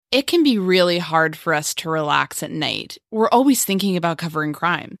It can be really hard for us to relax at night. We're always thinking about covering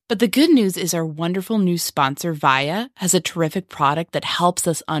crime. But the good news is our wonderful new sponsor, Via, has a terrific product that helps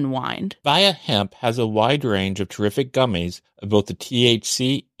us unwind. Via Hemp has a wide range of terrific gummies of both the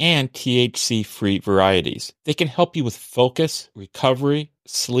THC and THC-free varieties. They can help you with focus, recovery,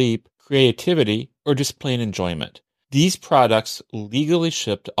 sleep, creativity, or just plain enjoyment. These products legally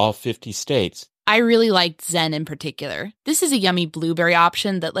ship to all 50 states. I really liked Zen in particular. This is a yummy blueberry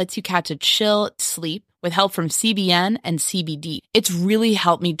option that lets you catch a chill sleep with help from CBN and CBD. It's really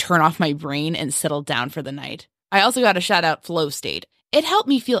helped me turn off my brain and settle down for the night. I also got to shout out Flow State. It helped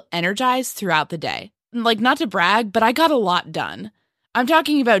me feel energized throughout the day. Like, not to brag, but I got a lot done. I'm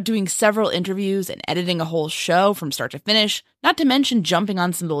talking about doing several interviews and editing a whole show from start to finish, not to mention jumping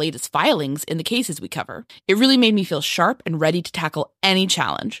on some of the latest filings in the cases we cover. It really made me feel sharp and ready to tackle any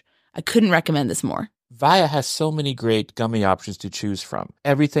challenge. I couldn't recommend this more. Via has so many great gummy options to choose from.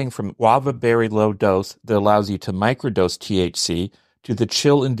 Everything from guava berry low dose that allows you to microdose THC to the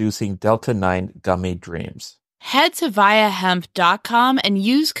chill-inducing Delta-9 gummy dreams. Head to viahemp.com and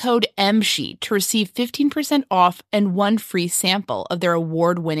use code MSHEET to receive 15% off and one free sample of their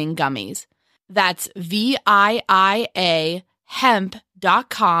award-winning gummies. That's VIIA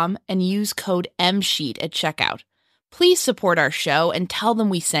hemp.com and use code MSHEET at checkout. Please support our show and tell them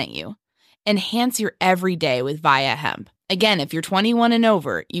we sent you. Enhance your everyday with Via Hemp. Again, if you're 21 and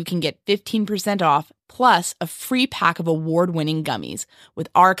over, you can get 15% off plus a free pack of award-winning gummies with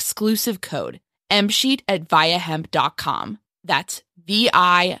our exclusive code MSheet at viahemp.com. That's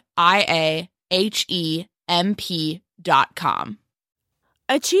VIIAHEMP.com.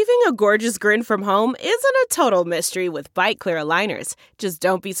 Achieving a gorgeous grin from home isn't a total mystery with Byte Clear aligners. Just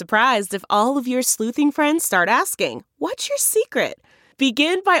don't be surprised if all of your sleuthing friends start asking, "What's your secret?"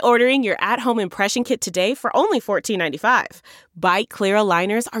 Begin by ordering your at-home impression kit today for only $14.95. Byte Clear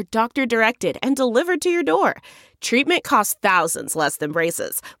aligners are doctor-directed and delivered to your door. Treatment costs thousands less than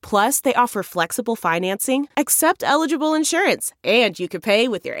braces. Plus, they offer flexible financing, accept eligible insurance, and you can pay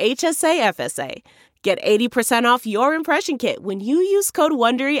with your HSA FSA. Get 80% off your impression kit when you use code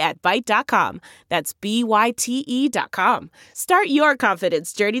WONDERY at Byte.com. That's BYTE.com. Start your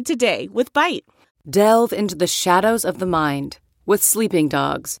confidence journey today with Byte. Delve into the shadows of the mind with Sleeping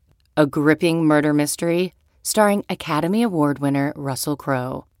Dogs, a gripping murder mystery starring Academy Award winner Russell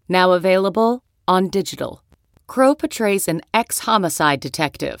Crowe. Now available on digital. Crowe portrays an ex-homicide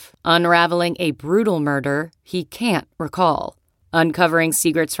detective unraveling a brutal murder he can't recall. Uncovering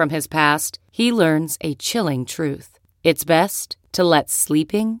secrets from his past, he learns a chilling truth. It's best to let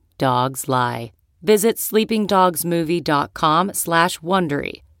sleeping dogs lie. Visit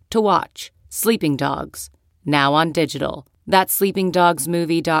sleepingdogsmovie.com/Wondery to watch Sleeping Dogs, now on digital. That's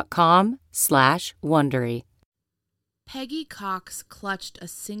sleepingdogsmovie.com/Wondery. Peggy Cox clutched a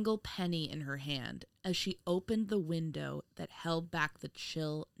single penny in her hand as she opened the window that held back the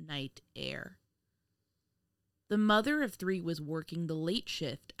chill night air. The mother of three was working the late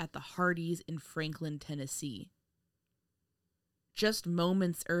shift at the Hardee's in Franklin, Tennessee. Just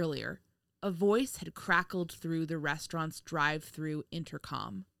moments earlier, a voice had crackled through the restaurant's drive-through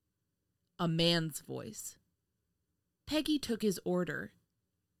intercom. A man's voice. Peggy took his order,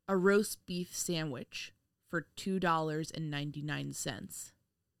 a roast beef sandwich, for $2.99.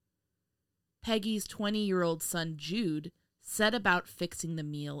 Peggy's 20-year-old son, Jude, set about fixing the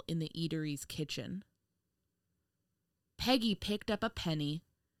meal in the eatery's kitchen. Peggy picked up a penny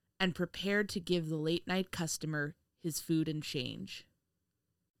and prepared to give the late-night customer his food and change.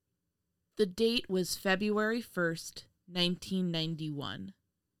 The date was February 1st, 1991.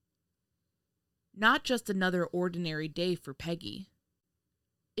 Not just another ordinary day for Peggy.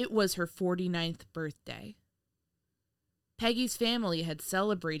 It was her 49th birthday. Peggy's family had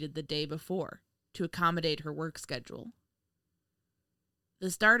celebrated the day before to accommodate her work schedule. The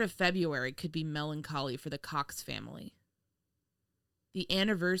start of February could be melancholy for the Cox family. The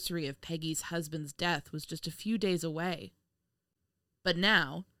anniversary of Peggy's husband's death was just a few days away. But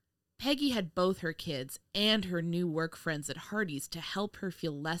now, Peggy had both her kids and her new work friends at Hardee's to help her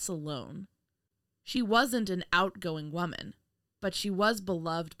feel less alone. She wasn't an outgoing woman, but she was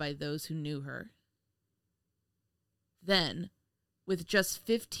beloved by those who knew her. Then, with just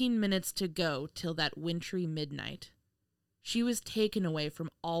 15 minutes to go till that wintry midnight, she was taken away from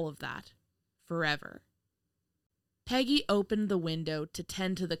all of that, forever. Peggy opened the window to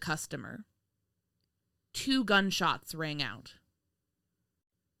tend to the customer. 2 gunshots rang out.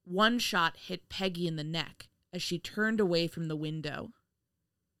 One shot hit Peggy in the neck as she turned away from the window.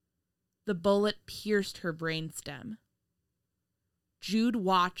 The bullet pierced her brainstem. Jude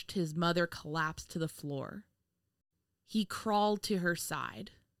watched his mother collapse to the floor. He crawled to her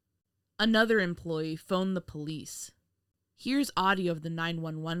side. Another employee phoned the police. Here's audio of the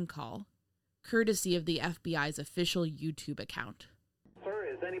 911 call, courtesy of the FBI's official YouTube account. Sir,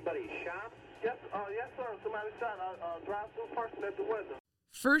 is anybody shot? Yes, sir. Somebody shot a drive-through person at the window.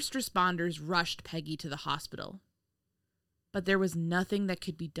 First responders rushed Peggy to the hospital, but there was nothing that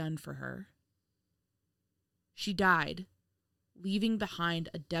could be done for her. She died, leaving behind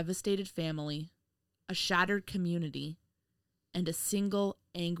a devastated family, a shattered community, and a single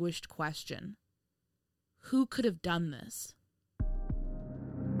anguished question. Who could have done this?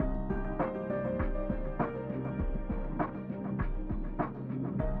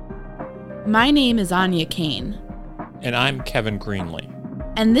 My name is Anya Kane. And I'm Kevin Greenlee.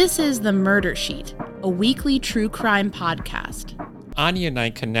 And this is The Murder Sheet, a weekly true crime podcast. Anya and I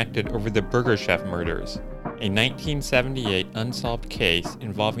connected over the Burger Chef murders, a 1978 unsolved case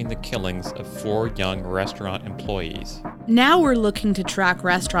involving the killings of 4 young restaurant employees. Now we're looking to track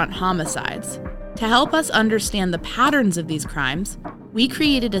restaurant homicides. To help us understand the patterns of these crimes, we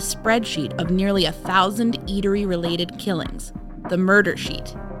created a spreadsheet of nearly 1,000 eatery-related killings, the Murder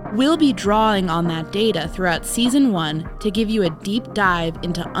Sheet. We'll be drawing on that data throughout Season 1 to give you a deep dive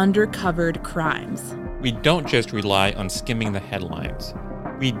into undercovered crimes. We don't just rely on skimming the headlines.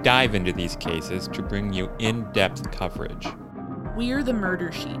 We dive into these cases to bring you in-depth coverage. We're The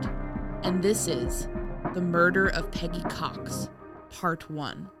Murder Sheet, and this is The Murder of Peggy Cox, Part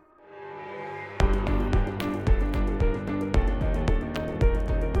 1.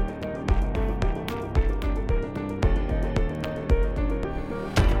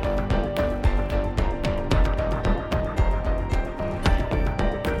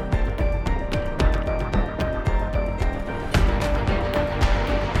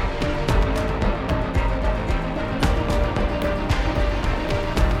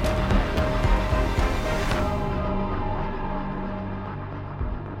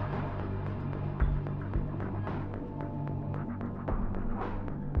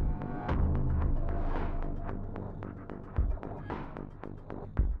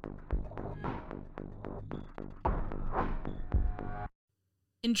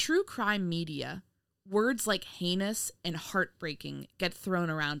 In true crime media, words like heinous and heartbreaking get thrown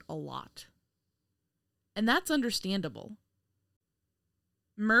around a lot. And that's understandable.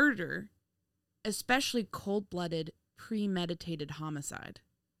 Murder, especially cold-blooded, premeditated homicide,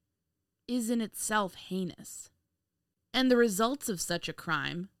 is in itself heinous. And the results of such a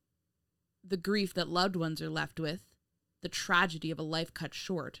crime, the grief that loved ones are left with, the tragedy of a life cut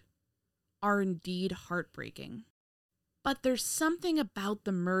short, are indeed heartbreaking. But there's something about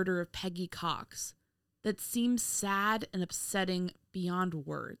the murder of Peggy Cox that seems sad and upsetting beyond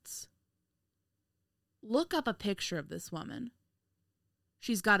words. Look up a picture of this woman.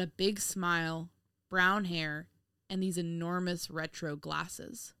 She's got a big smile, brown hair, and these enormous retro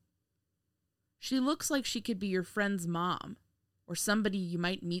glasses. She looks like she could be your friend's mom, or somebody you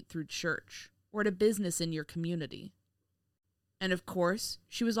might meet through church, or at a business in your community. And of course,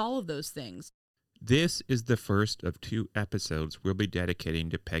 she was all of those things. This is the first of 2 episodes we'll be dedicating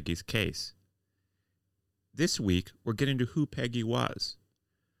to Peggy's case. This week, we're getting to who Peggy was.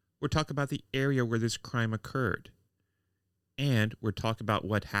 We'll talk about the area where this crime occurred. And we'll talk about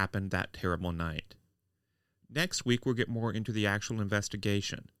what happened that terrible night. Next week, we'll get more into the actual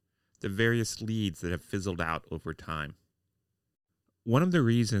investigation, the various leads that have fizzled out over time. One of the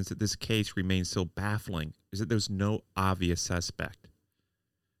reasons that this case remains so baffling is that there's no obvious suspect.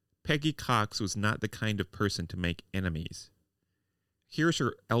 Peggy Cox was not the kind of person to make enemies. Here's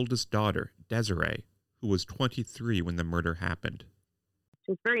her eldest daughter, Desiree, who was 23 when the murder happened.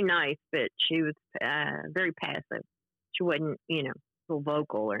 She was very nice, but she was very passive. She wasn't, so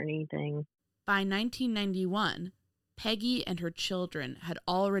vocal or anything. By 1991, Peggy and her children had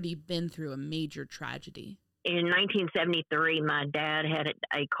already been through a major tragedy. In 1973, my dad had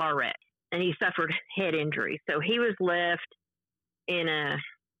a car wreck, and he suffered head injuries. So he was left in a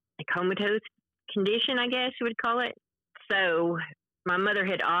comatose condition, I guess you would call it. So my mother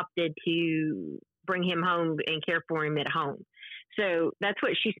had opted to bring him home and care for him at home. So that's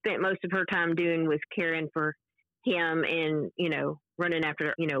what she spent most of her time doing, was caring for him and, running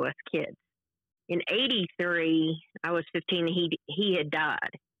after, us kids. In 83, I was 15, he had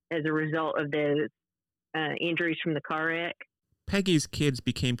died as a result of those injuries from the car wreck. Peggy's kids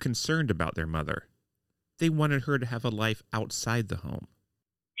became concerned about their mother. They wanted her to have a life outside the home.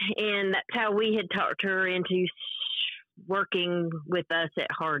 And that's how we had talked her into working with us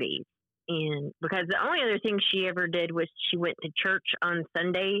at Hardee's. And because the only other thing she ever did was she went to church on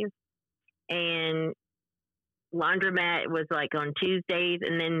Sundays, and laundromat was like on Tuesdays,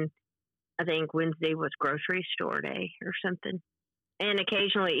 and then I think Wednesday was grocery store day or something. And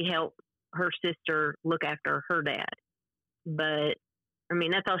occasionally help her sister look after her dad. But, I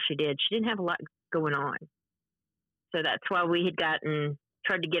mean, that's all she did. She didn't have a lot going on. So that's why we had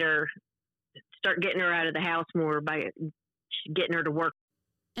tried to start getting her out of the house more by getting her to work.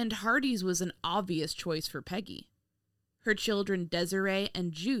 And Hardee's was an obvious choice for Peggy. Her children Desiree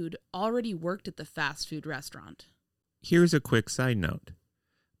and Jude already worked at the fast food restaurant. Here's a quick side note.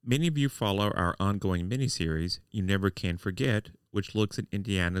 Many of you follow our ongoing miniseries, You Never Can Forget, which looks at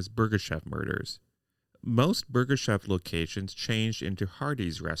Indiana's Burger Chef murders. Most Burger Chef locations changed into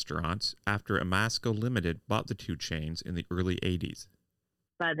Hardee's restaurants after Amasco Limited bought the two chains in the early 80s.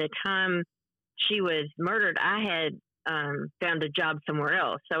 By the time she was murdered, I had found a job somewhere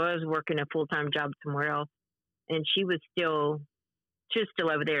else. So I was working a full-time job somewhere else. And she was still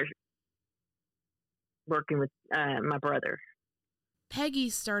over there working with my brother. Peggy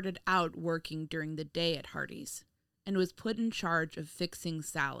started out working during the day at Hardee's and was put in charge of fixing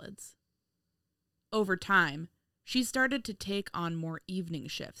salads. Over time, she started to take on more evening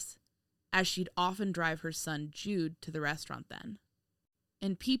shifts, as she'd often drive her son Jude to the restaurant then.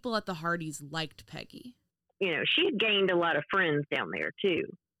 And people at the Hardee's liked Peggy. You know, she had gained a lot of friends down there, too.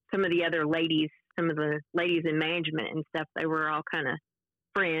 Some of the ladies in management and stuff, they were all kind of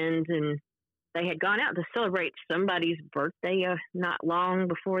friends, and they had gone out to celebrate somebody's birthday not long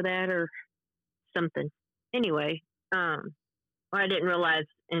before that or something. Anyway, I didn't realize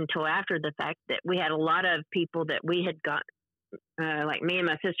until after the fact that we had a lot of people that we had got, like me and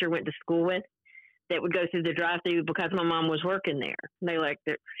my sister went to school with, that would go through the drive-thru because my mom was working there. They liked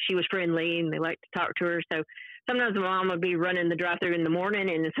that she was friendly and they liked to talk to her. So sometimes my mom would be running the drive-thru in the morning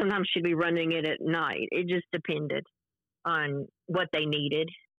and sometimes she'd be running it at night. It just depended on what they needed.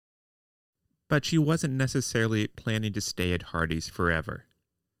 But she wasn't necessarily planning to stay at Hardee's forever.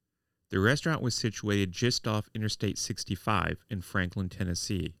 The restaurant was situated just off Interstate 65 in Franklin,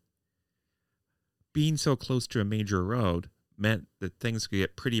 Tennessee. Being so close to a major road meant that things could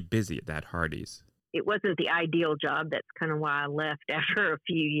get pretty busy at that Hardee's. It wasn't the ideal job. That's kind of why I left after a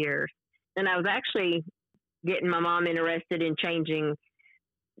few years. And I was actually getting my mom interested in changing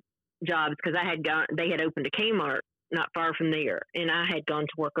jobs because they had opened a Kmart not far from there, and I had gone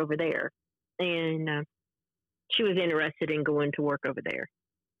to work over there. And she was interested in going to work over there.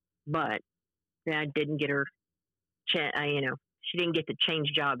 But I didn't get her, she didn't get to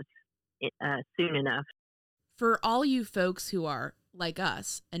change jobs soon enough. For all you folks who are, like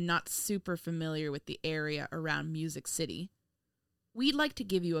us, and not super familiar with the area around Music City, we'd like to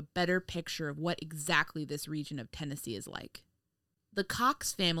give you a better picture of what exactly this region of Tennessee is like. The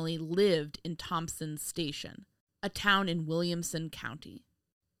Cox family lived in Thompson Station, a town in Williamson County.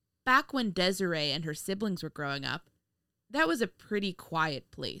 Back when Desiree and her siblings were growing up, that was a pretty quiet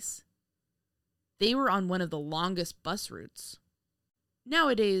place. They were on one of the longest bus routes.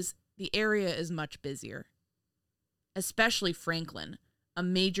 Nowadays, the area is much busier, especially Franklin, a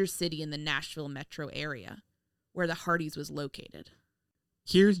major city in the Nashville metro area, where the Hardee's was located.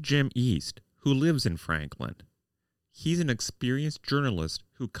 Here's Jim East, who lives in Franklin. He's an experienced journalist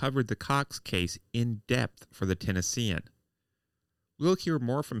who covered the Cox case in depth for the Tennessean. We'll hear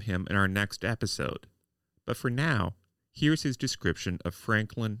more from him in our next episode, but for now, here's his description of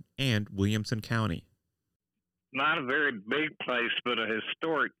Franklin and Williamson County. Not a very big place, but a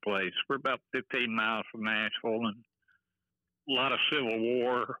historic place. We're about 15 miles from Nashville, and a lot of Civil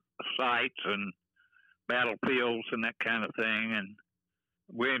War sites and battlefields and that kind of thing. And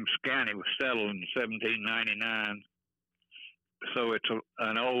Williamson County was settled in 1799, so it's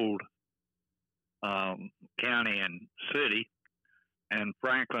an old county and city, and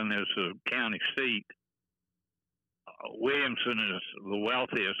Franklin is the county seat. Williamson is the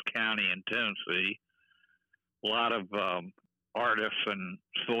wealthiest county in Tennessee. A lot of artists and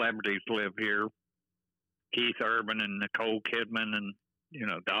celebrities live here. Keith Urban and Nicole Kidman and,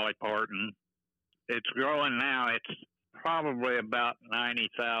 Dolly Parton. It's growing now. It's probably about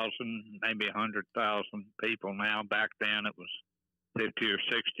 90,000, maybe 100,000 people now. Back then it was 50 or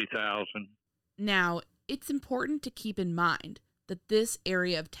 60,000. Now, it's important to keep in mind that this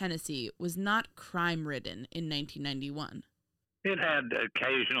area of Tennessee was not crime-ridden in 1991. It had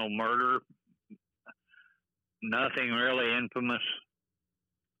occasional murder, nothing really infamous.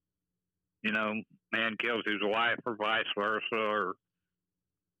 Man kills his wife or vice versa, or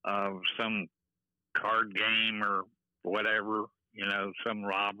some card game or whatever, some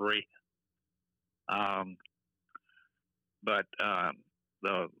robbery. But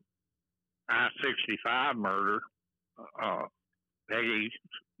the I-65 murder, Peggy's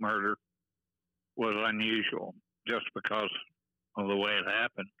murder, was unusual just because of the way it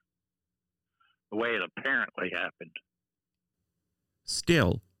happened, the way it apparently happened.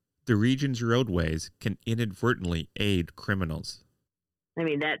 Still, the region's roadways can inadvertently aid criminals. I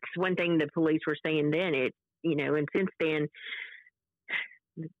mean, that's one thing the police were saying then. And since then,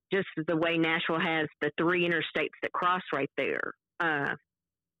 just the way Nashville has the 3 interstates that cross right there,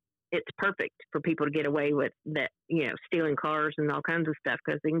 it's perfect for people to get away with that, stealing cars and all kinds of stuff,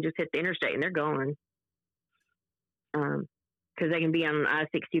 because they can just hit the interstate and they're gone. Because they can be on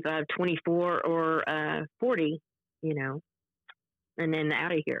I-65, 24, or 40, and then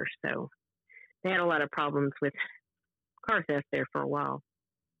out of here. So they had a lot of problems with car theft there for a while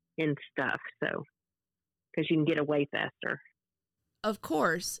and stuff. So, because you can get away faster. Of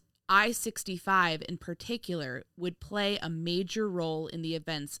course, I-65 in particular would play a major role in the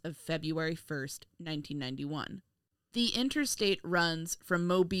events of February 1st, 1991. The interstate runs from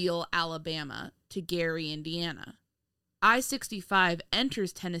Mobile, Alabama to Gary, Indiana. I-65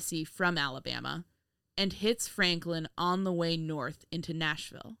 enters Tennessee from Alabama and hits Franklin on the way north into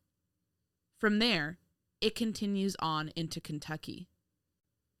Nashville. From there, it continues on into Kentucky.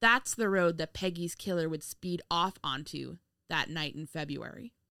 That's the road that Peggy's killer would speed off onto that night in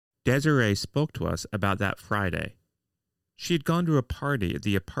February. Desiree spoke to us about that Friday. She had gone to a party at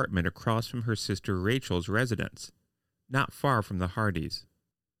the apartment across from her sister Rachel's residence, not far from the Hardys.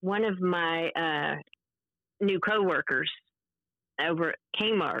 One of my new coworkers over at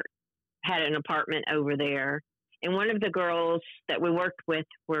Kmart had an apartment over there, and one of the girls that we worked with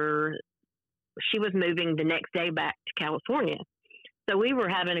she was moving the next day back to California. So we were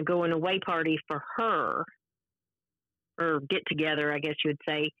having a going away party for her, or get together, I guess you would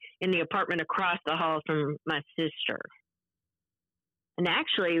say, in the apartment across the hall from my sister. And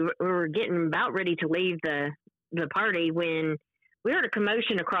actually, we were getting about ready to leave the party when we heard a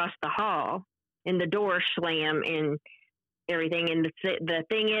commotion across the hall and the door slam and everything. And the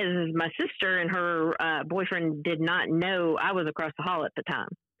thing is my sister and her boyfriend did not know I was across the hall at the time.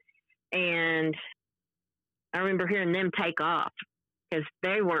 And I remember hearing them take off because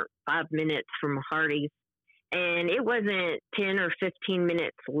they weren't 5 minutes from Hardee's. And it wasn't 10 or 15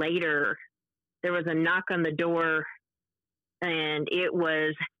 minutes later, there was a knock on the door, and it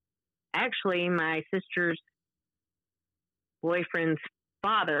was actually my sister's boyfriend's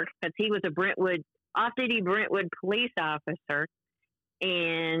father, because he was a off-duty Brentwood police officer,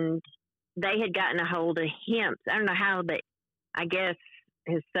 and they had gotten a hold of him. I don't know how I guess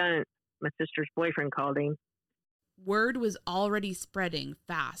his son, my sister's boyfriend, called him. Word was already spreading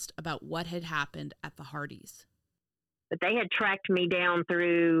fast about what had happened at the Hardys. But they had tracked me down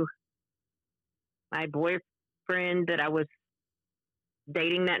through my boyfriend that I was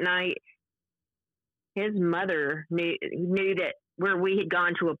dating that night. His mother knew that where we had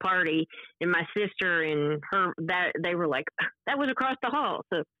gone to a party, and my sister and her, that they were like, that was across the hall.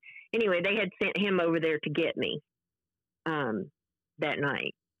 So anyway, they had sent him over there to get me that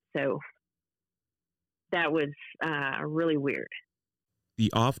night. So that was really weird.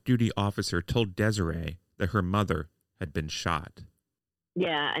 The off-duty officer told Desiree that her mother had been shot.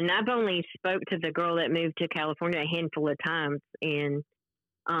 Yeah, and I've only spoke to the girl that moved to California a handful of times, and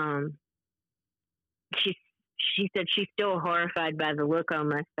she said she's still horrified by the look on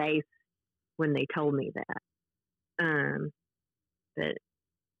my face when they told me that. That,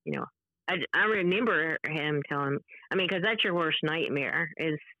 I remember him telling me, because that's your worst nightmare,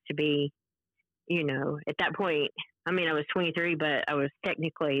 is to be, at that point, I was 23, but I was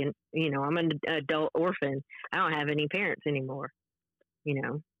technically, I'm an adult orphan. I don't have any parents anymore,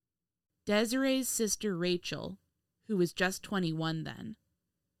 Desiree's sister Rachel, who was just 21 then,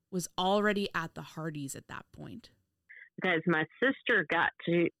 was already at the Hardys at that point. Because my sister got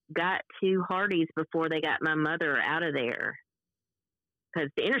to Hardys before they got my mother out of there. Because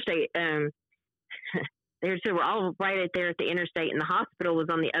the interstate, they were all right there at the interstate, and the hospital was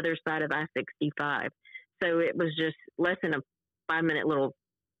on the other side of I-65. So it was just less than a 5-minute little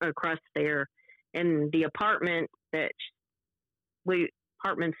across there. And the apartments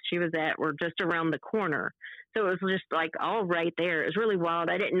she was at were just around the corner. So it was just like all right there. It was really wild.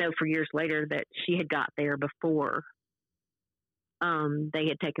 I didn't know for years later that she had got there before they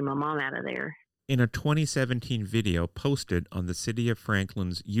had taken my mom out of there. In a 2017 video posted on the City of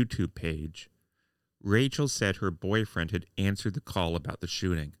Franklin's YouTube page, Rachel said her boyfriend had answered the call about the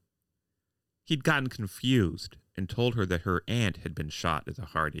shooting. He'd gotten confused and told her that her aunt had been shot at the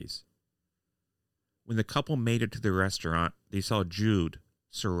Hardys. When the couple made it to the restaurant, they saw Jude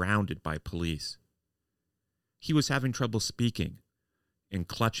surrounded by police. He was having trouble speaking and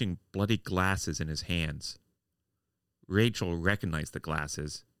clutching bloody glasses in his hands. Rachel recognized the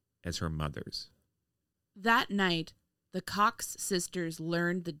glasses as her mother's. That night, the Cox sisters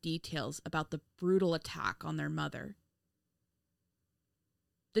learned the details about the brutal attack on their mother.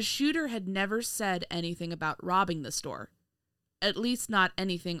 The shooter had never said anything about robbing the store, at least not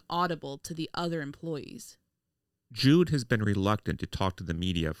anything audible to the other employees. Jude has been reluctant to talk to the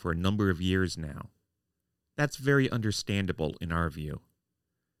media for a number of years now. That's very understandable in our view.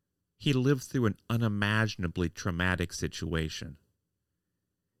 He lived through an unimaginably traumatic situation.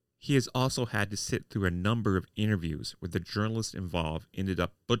 He has also had to sit through a number of interviews where the journalists involved ended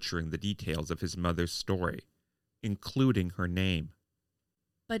up butchering the details of his mother's story, including her name.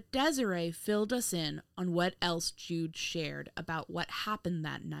 But Desiree filled us in on what else Jude shared about what happened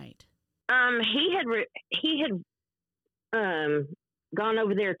that night. He had gone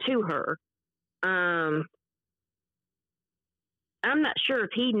over there to her. I'm not sure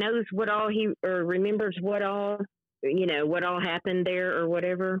if he knows what all or remembers what all happened there or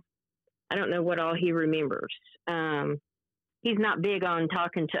whatever. I don't know what all he remembers. He's not big on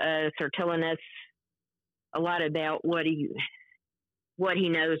talking to us or telling us a lot about what he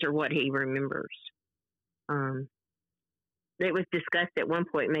knows or what he remembers. It was discussed at one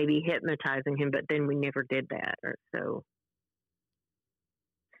point, maybe hypnotizing him, but then we never did that.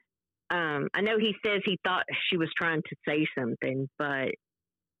 I know he says he thought she was trying to say something, but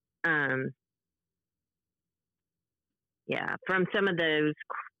from some of those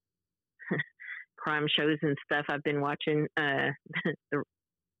crime shows and stuff I've been watching, the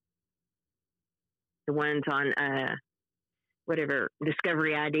ones on whatever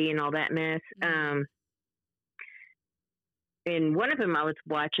Discovery ID and all that mess. And one of them I was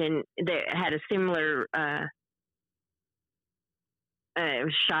watching that had a similar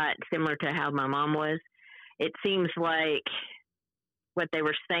shot similar to how my mom was. It seems like what they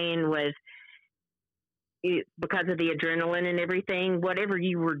were saying was because of the adrenaline and everything, whatever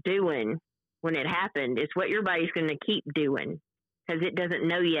you were doing when it happened is what your body's going to keep doing because it doesn't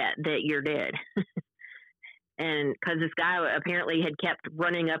know yet that you're dead. And because this guy apparently had kept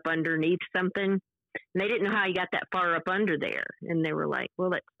running up underneath something, and they didn't know how he got that far up under there. And they were like,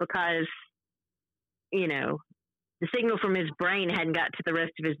 well, it's because, the signal from his brain hadn't got to the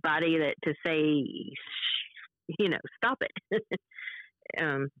rest of his body to say, stop it.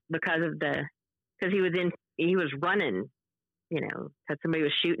 Because he was running, because somebody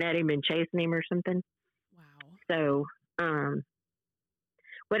was shooting at him and chasing him or something. Wow. So,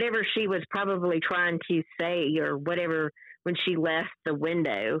 whatever she was probably trying to say or whatever, when she left the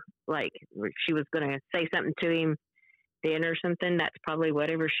window, like she was going to say something to him then or something, that's probably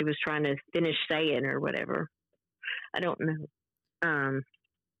whatever she was trying to finish saying or whatever. I don't know.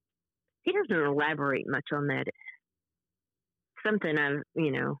 He doesn't elaborate much on that. Something I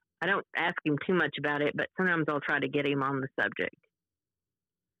don't ask him too much about it, but sometimes I'll try to get him on the subject.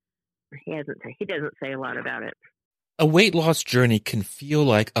 He doesn't say a lot about it. A weight loss journey can feel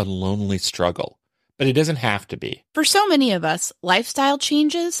like a lonely struggle, but it doesn't have to be. For so many of us, lifestyle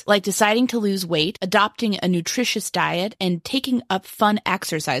changes, like deciding to lose weight, adopting a nutritious diet, and taking up fun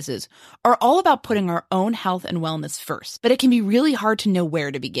exercises, are all about putting our own health and wellness first. But it can be really hard to know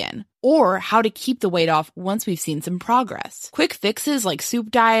where to begin, or how to keep the weight off once we've seen some progress. Quick fixes like soup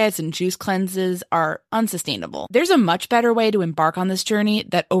diets and juice cleanses are unsustainable. There's a much better way to embark on this journey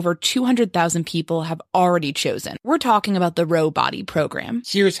that over 200,000 people have already chosen. We're talking about the Row Body program.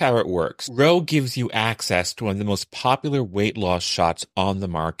 Here's how it works. Row gives you access to one of the most popular weight loss shots on the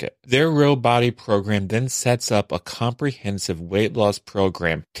market. Their Row Body program then sets up a comprehensive weight loss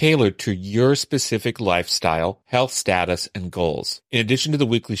program tailored to your specific lifestyle, health status, and goals. In addition to the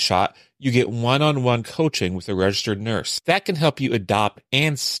weekly shot, you get one-on-one coaching with a registered nurse. That can help you adopt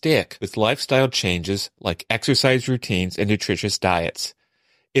and stick with lifestyle changes like exercise routines and nutritious diets.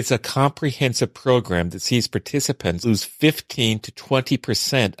 It's a comprehensive program that sees participants lose 15 to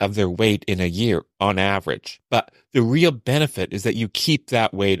 20% of their weight in a year on average. But the real benefit is that you keep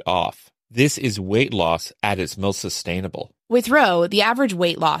that weight off. This is weight loss at its most sustainable. With Row, the average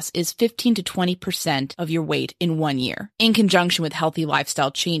weight loss is 15 to 20% of your weight in 1 year, in conjunction with healthy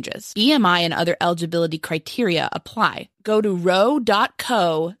lifestyle changes. BMI and other eligibility criteria apply. Go to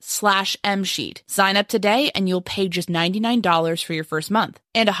row.co/msheet. Sign up today and you'll pay just $99 for your first month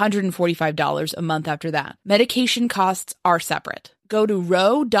and $145 a month after that. Medication costs are separate. Go to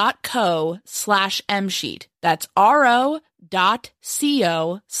row.co/msheet. That's ro.co/msheet.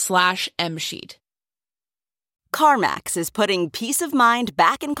 CarMax is putting peace of mind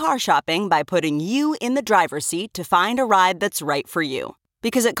back in car shopping by putting you in the driver's seat to find a ride that's right for you.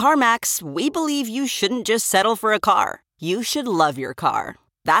 Because at CarMax, we believe you shouldn't just settle for a car. You should love your car.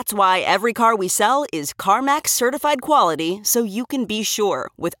 That's why every car we sell is CarMax certified quality, so you can be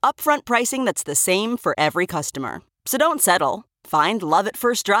sure with upfront pricing that's the same for every customer. So don't settle. Find love at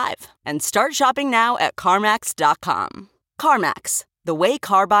first drive and start shopping now at CarMax.com. CarMax, the way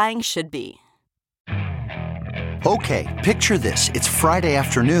car buying should be. Okay, picture this. It's Friday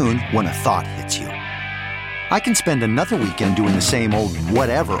afternoon when a thought hits you. I can spend another weekend doing the same old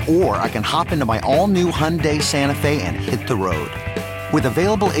whatever, or I can hop into my all-new Hyundai Santa Fe and hit the road. With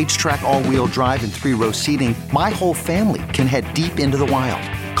available H-Track all-wheel drive and 3-row seating, my whole family can head deep into the wild.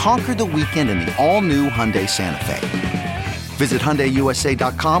 Conquer the weekend in the all-new Hyundai Santa Fe. Visit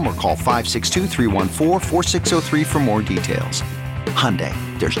HyundaiUSA.com or call 562-314-4603 for more details. Hyundai,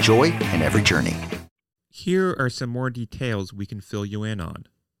 there's joy in every journey. Here are some more details we can fill you in on.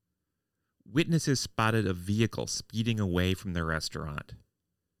 Witnesses spotted a vehicle speeding away from the restaurant.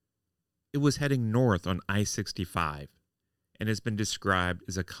 It was heading north on I-65 and has been described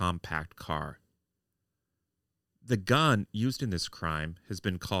as a compact car. The gun used in this crime has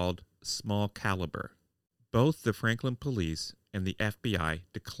been called small caliber. Both the Franklin Police and the FBI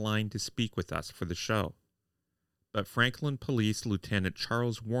declined to speak with us for the show, but Franklin Police Lieutenant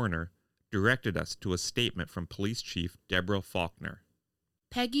Charles Warner directed us to a statement from Police Chief Deborah Faulkner.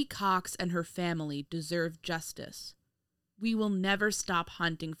 Peggy Cox and her family deserve justice. We will never stop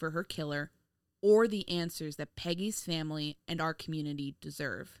hunting for her killer or the answers that Peggy's family and our community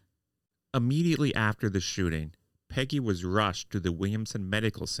deserve. Immediately after the shooting, Peggy was rushed to the Williamson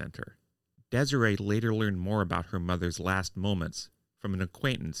Medical Center. Desiree later learned more about her mother's last moments from an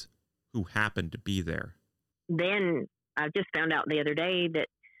acquaintance who happened to be there. Then I just found out the other day that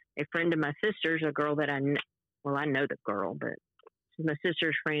a friend of my sister's, a girl that I know the girl, but she's my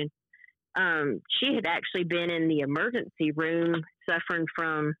sister's friend. She had actually been in the emergency room suffering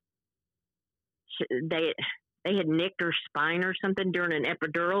from, they had nicked her spine or something during an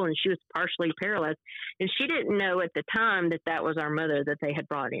epidural, and she was partially paralyzed. And she didn't know at the time that was our mother that they had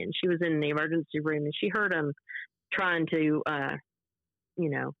brought in. She was in the emergency room, and she heard them trying to,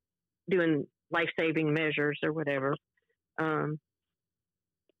 doing life-saving measures or whatever.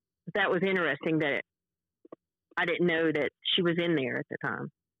 That was interesting that I didn't know that she was in there at the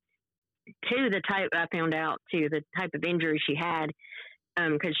time. Two, the type of injury she had,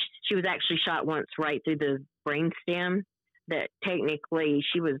 because she was actually shot once right through the brainstem, that technically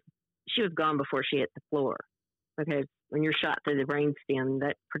she was gone before she hit the floor, because when you're shot through the brainstem,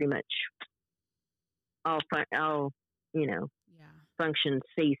 that pretty much all functions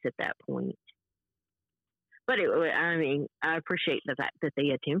cease at that point. But I appreciate the fact that they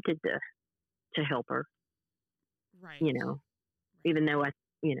attempted to help her. Right. Even though it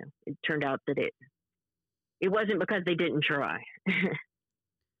turned out that it wasn't because they didn't try.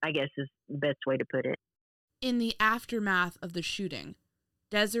 I guess is the best way to put it. In the aftermath of the shooting,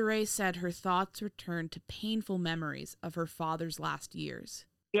 Desiree said her thoughts returned to painful memories of her father's last years.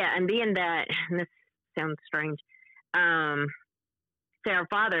 Yeah, and being that, and this sounds strange, so our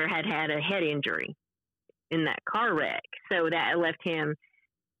father had a head injury in that car wreck. So that left him,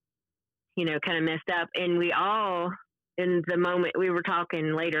 kind of messed up. And we all, in the moment, we were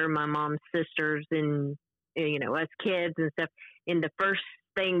talking later, my mom's sisters and, us kids and stuff. And the first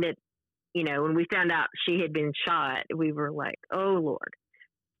thing that, when we found out she had been shot, we were like, oh, Lord.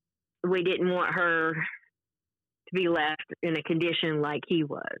 We didn't want her to be left in a condition like he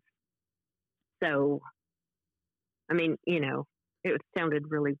was. So, it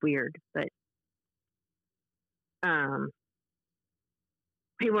sounded really weird, but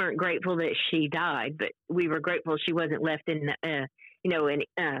we weren't grateful that she died, but we were grateful she wasn't left in,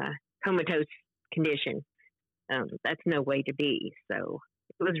 comatose condition. That's no way to be. So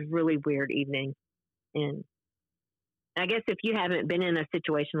it was a really weird evening. And I guess if you haven't been in a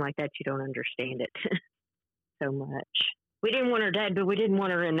situation like that, you don't understand it so much. We didn't want her dead, but we didn't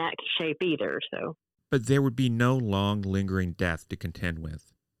want her in that shape either. So, but there would be no long, lingering death to contend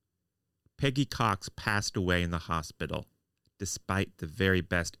with. Peggy Cox passed away in the hospital, despite the very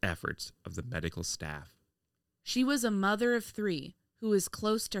best efforts of the medical staff. She was a mother of 3 who was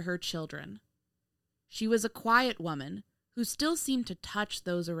close to her children. She was a quiet woman who still seemed to touch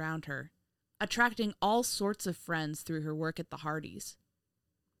those around her, attracting all sorts of friends through her work at the Hardys.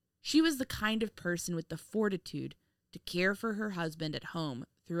 She was the kind of person with the fortitude to care for her husband at home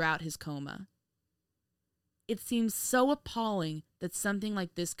throughout his coma. It seems so appalling that something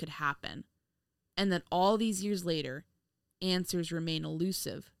like this could happen, and that all these years later, answers remain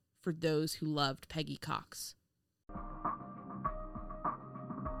elusive for those who loved Peggy Cox.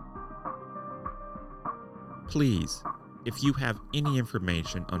 Please, if you have any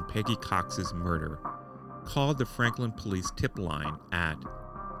information on Peggy Cox's murder, call the Franklin Police tip line at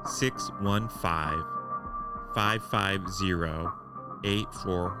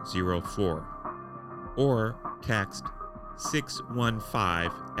 615-550-8404 or text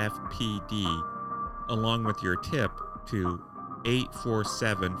 615-FPD along with your tip to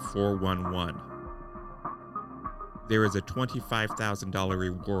 847-411. There is a $25,000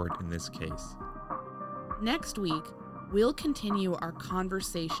 reward in this case. Next week, we'll continue our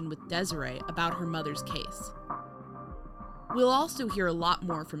conversation with Desiree about her mother's case. We'll also hear a lot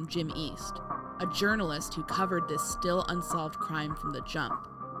more from Jim East, a journalist who covered this still unsolved crime from the jump,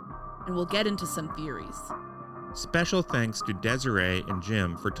 and we'll get into some theories. Special thanks to Desiree and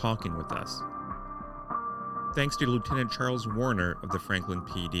Jim for talking with us. Thanks to Lieutenant Charles Warner of the Franklin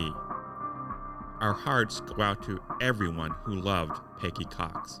PD. Our hearts go out to everyone who loved Peggy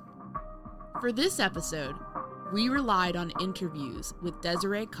Cox. For this episode, we relied on interviews with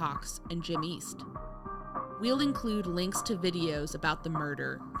Desiree Cox and Jim East. We'll include links to videos about the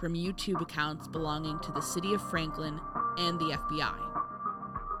murder from YouTube accounts belonging to the City of Franklin and the FBI.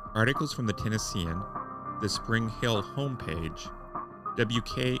 Articles from the Tennessean, the Spring Hill homepage,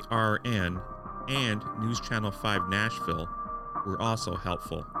 WKRN, and News Channel 5 Nashville were also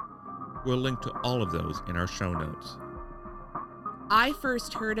helpful. We'll link to all of those in our show notes. I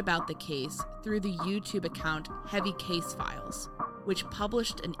first heard about the case through the YouTube account Heavy Case Files, which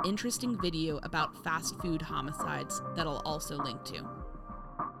published an interesting video about fast food homicides that I'll also link to.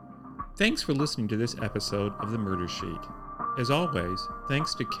 Thanks for listening to this episode of The Murder Sheet. As always,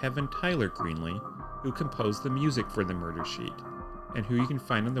 thanks to Kevin Tyler Greenlee, who composed the music for The Murder Sheet, and who you can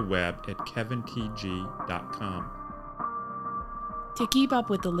find on the web at kevintg.com. To keep up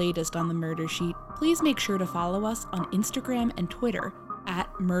with the latest on The Murder Sheet, please make sure to follow us on Instagram and Twitter at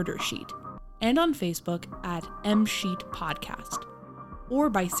Murder Sheet, and on Facebook at MSheet Podcast, or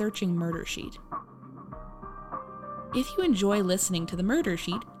by searching Murder Sheet. If you enjoy listening to The Murder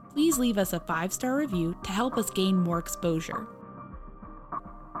Sheet, please leave us a 5-star review to help us gain more exposure.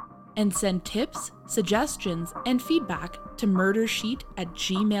 And send tips, suggestions, and feedback to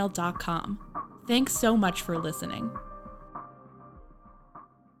murdersheet@gmail.com. Thanks so much for listening.